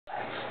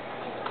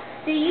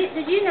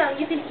Did you know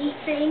you can eat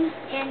things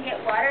and get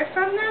water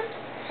from them?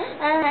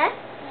 Uh-huh.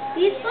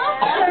 These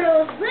box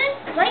turtles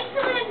like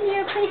to live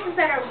near places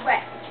that are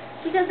wet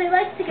because they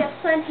like to get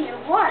plenty of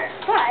water.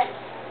 But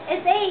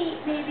if they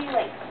maybe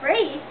like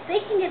grapes,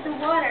 they can get the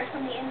water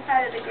from the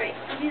inside of the grape.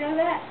 Did you know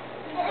that?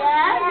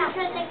 Yeah,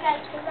 because they got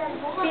to the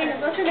water. See,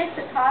 look next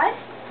to Todd.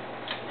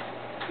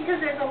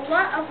 Because there's a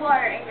lot of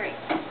water in grapes.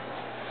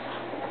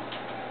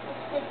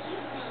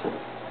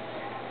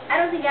 I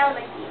don't think I would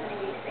like to eat any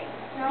of these things.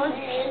 No? And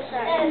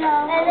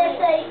if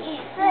they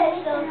eat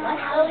fish, they'll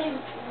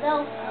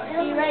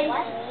be raised.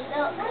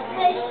 The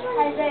fish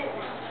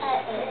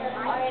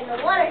are in the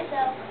water,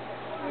 so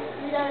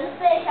the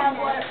fish have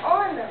water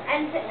on them.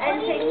 And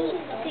to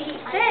eat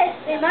fish,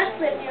 they must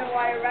live near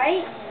water,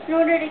 right? In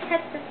order to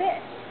catch the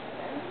fish.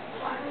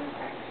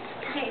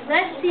 Okay,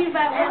 let's see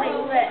about where they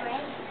live.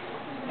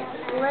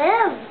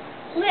 Live.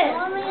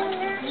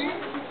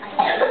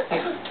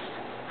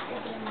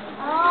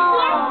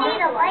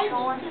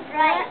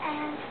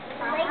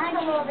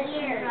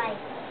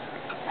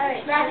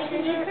 Alright, now we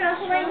can use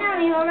turtle right now.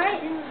 Are you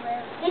alright?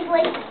 He's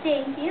waiting.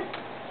 Thank you.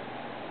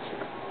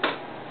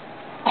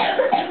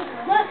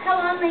 Look how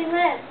long they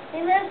live.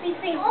 They live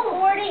between 40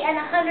 and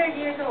 100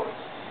 years old.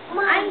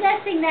 I'm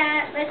guessing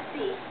that, let's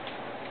see,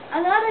 a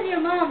lot of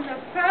your moms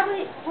are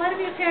probably, a lot of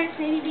your parents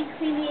maybe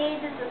between the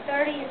ages of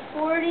 30 and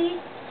 40.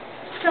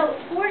 So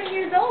 40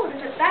 years old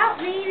is about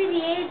maybe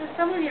the age of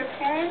some of your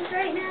parents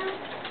right now.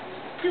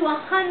 To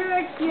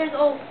 100 years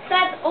old.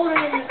 That's older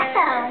than your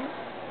parents.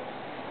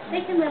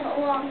 They can live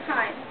a long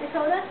time.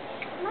 Dakota?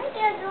 My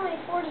dad's only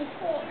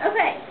 44.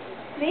 Okay.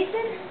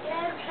 Mason?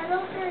 Yeah,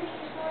 turtle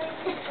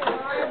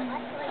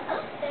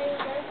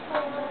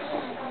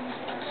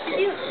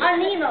he's On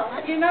Nemo.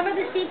 Do you remember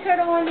the sea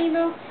turtle on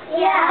Nemo?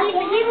 Yeah.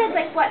 He lived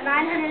like, what,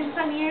 900 and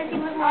some years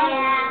he was long?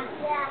 Yeah.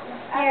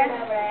 I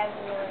remember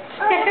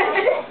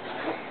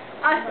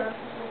Awesome.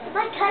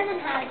 My cousin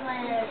has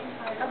one of those.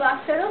 A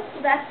box turtle?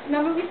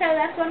 Remember we said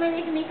that's one way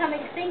they can become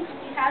extinct if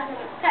you have them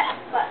as pets,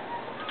 but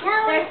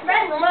their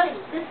threats, look,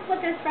 this is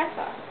what their threats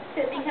are,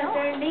 because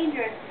they're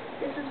endangered.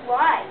 This is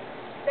why.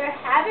 Their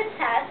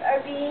habitats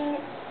are being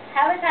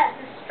habitat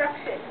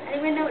destruction.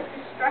 Anyone know what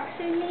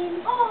destruction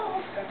means?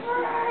 Oh,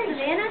 right.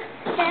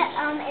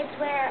 Savannah? It's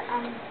where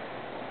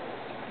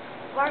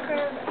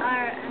workers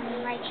are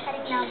like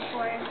cutting down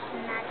forests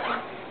and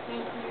that's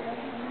making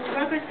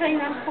Workers cutting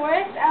down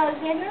forests,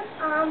 Alexandra?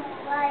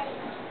 like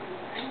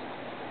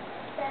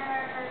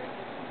they're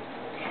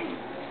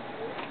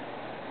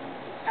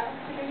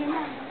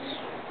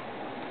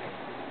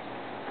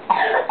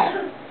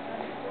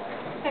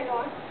Okay, go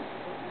on.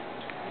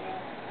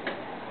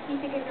 You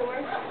think it's a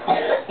word?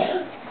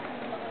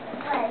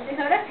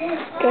 Dakota?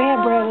 Go ahead,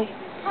 Bradley.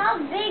 How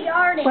big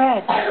are they?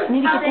 Brad, you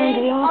need to get down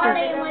to the Are office.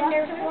 they when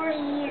they're 40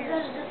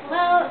 years?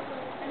 Well,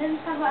 I didn't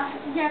talk about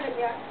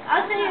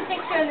I'll send you a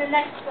picture in the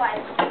next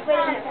slide. Wait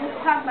a minute, we'll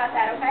talk about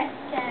that, okay?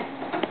 Okay.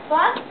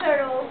 Box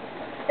turtles,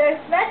 their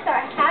threats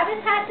are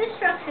habitat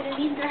destruction. It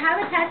means their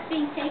habitat's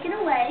being taken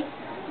away.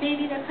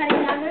 Maybe they're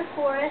cutting down their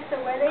forests or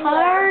where they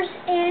Cars,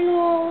 live.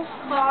 animals.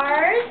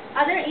 Cars,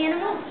 other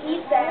animals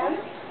eat them.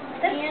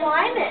 The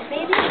climate,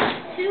 maybe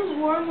it's too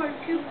warm or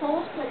too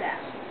cold for them.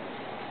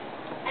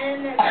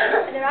 And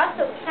they're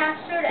also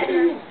captured and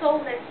they're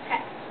sold as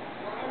pets.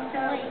 And so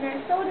when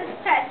they're sold as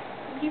pets,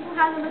 when people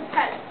have them as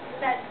pets,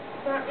 that's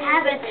not really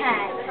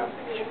Habitat. They're supposed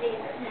to be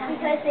endangered.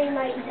 Because they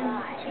might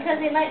die. Because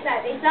they might die.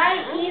 They die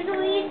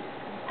easily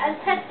as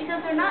pets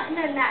because they're not in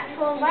their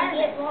natural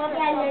environment.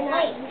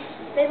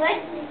 They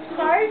like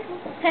cars.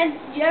 Do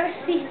you ever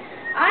see?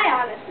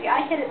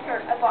 I hit a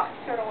box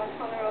turtle once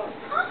on the road.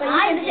 But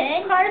you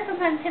can hit cars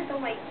sometimes hit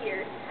them like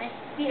deer. And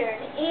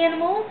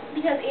animals,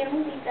 because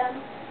animals eat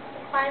them.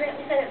 The climate,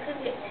 we said it could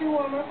get too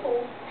warm or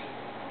cold.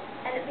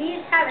 And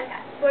these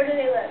habitats, where do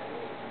they live?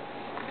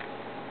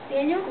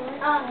 Daniel?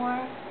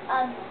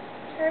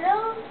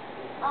 Turtles.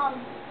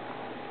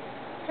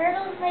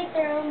 Turtles make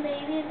their own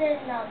babies. They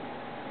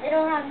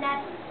don't have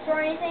nests or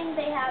anything.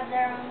 They have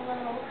their own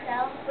little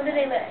shells. Where do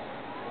they live?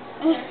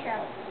 Their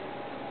shells.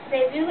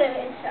 They do live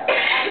in shells.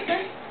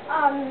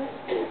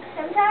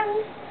 Sometimes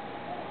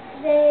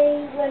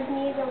they live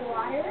near the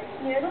water.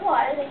 Near the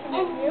water, they can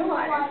live near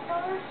water.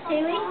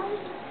 Haley?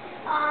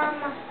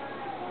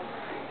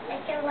 They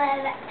can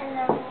live in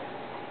the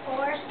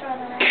forest or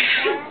the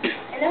rainforest.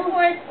 In the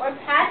forest or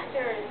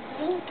pastures.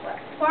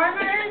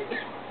 Farmers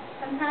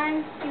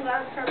sometimes do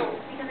love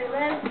turtles because they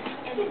live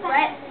in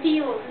wet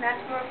fields, and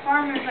that's where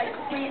farmers like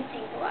to plant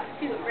things a lot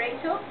too.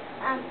 Rachel?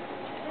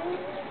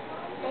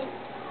 They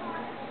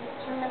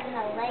can live in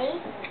a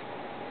lake.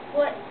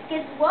 Well, it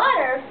gets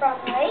water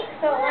from lakes,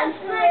 so it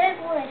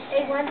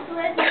wants to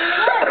live near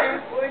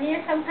water or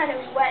near some kind of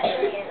wet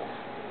area.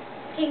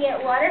 It can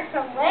get water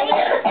from lakes,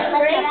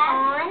 springs,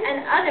 and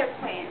other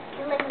plants.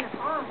 They live in a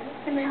pond.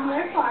 They live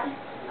near a pond.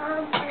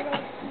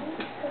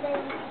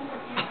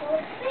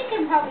 They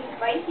can probably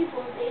fight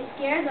people if they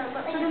scare them,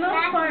 but for the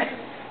most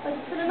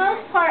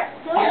part,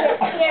 they'll get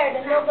scared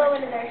and they'll go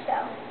into their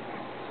shell.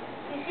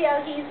 You see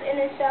how he's in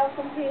his shell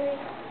completely?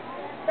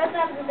 That's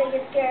not because they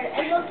get scared.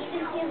 And look, you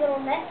can see a little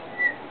neck.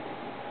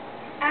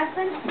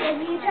 Aspen,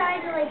 If you try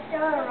to like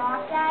throw a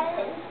rock at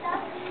it and stuff,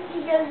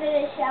 he goes in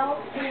a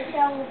shell, and the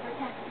shell will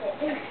protect it.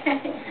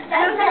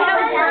 I don't know how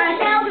it's the done.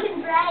 shell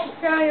can break.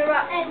 Throwing a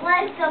rock.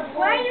 Unless the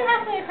Why are you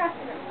halfway across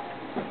the room?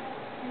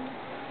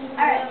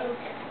 Alright.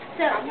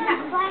 So,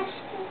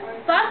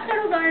 box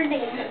turtles are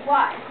endangered.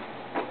 Why?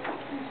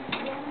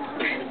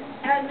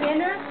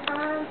 Alexandra?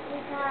 Because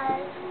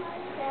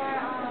they're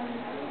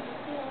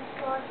being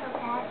stored for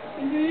pets.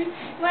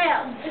 What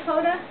else?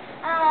 Dakota?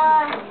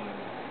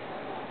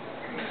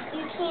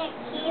 You can't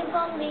keep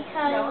them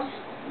because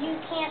you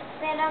can't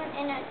fit them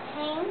in a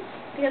tank.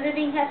 Because they're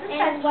being kept And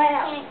inside. you What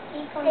else? can't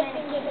keep them in a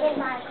tank. You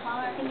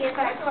can get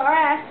by a car,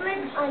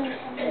 Aspen? Some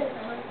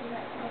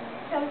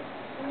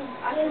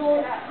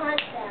animals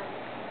hunt them.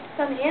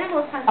 Some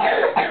animals hunt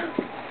them.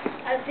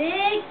 A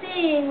big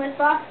thing with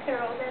box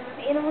turtles and with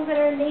animals that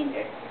are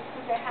endangered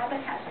is their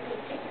habitats are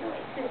being taken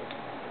away too.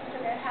 So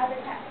their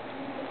habitats.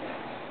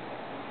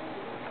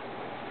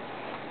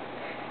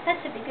 That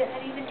should be good.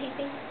 Have you been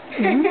taping?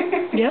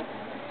 Yep.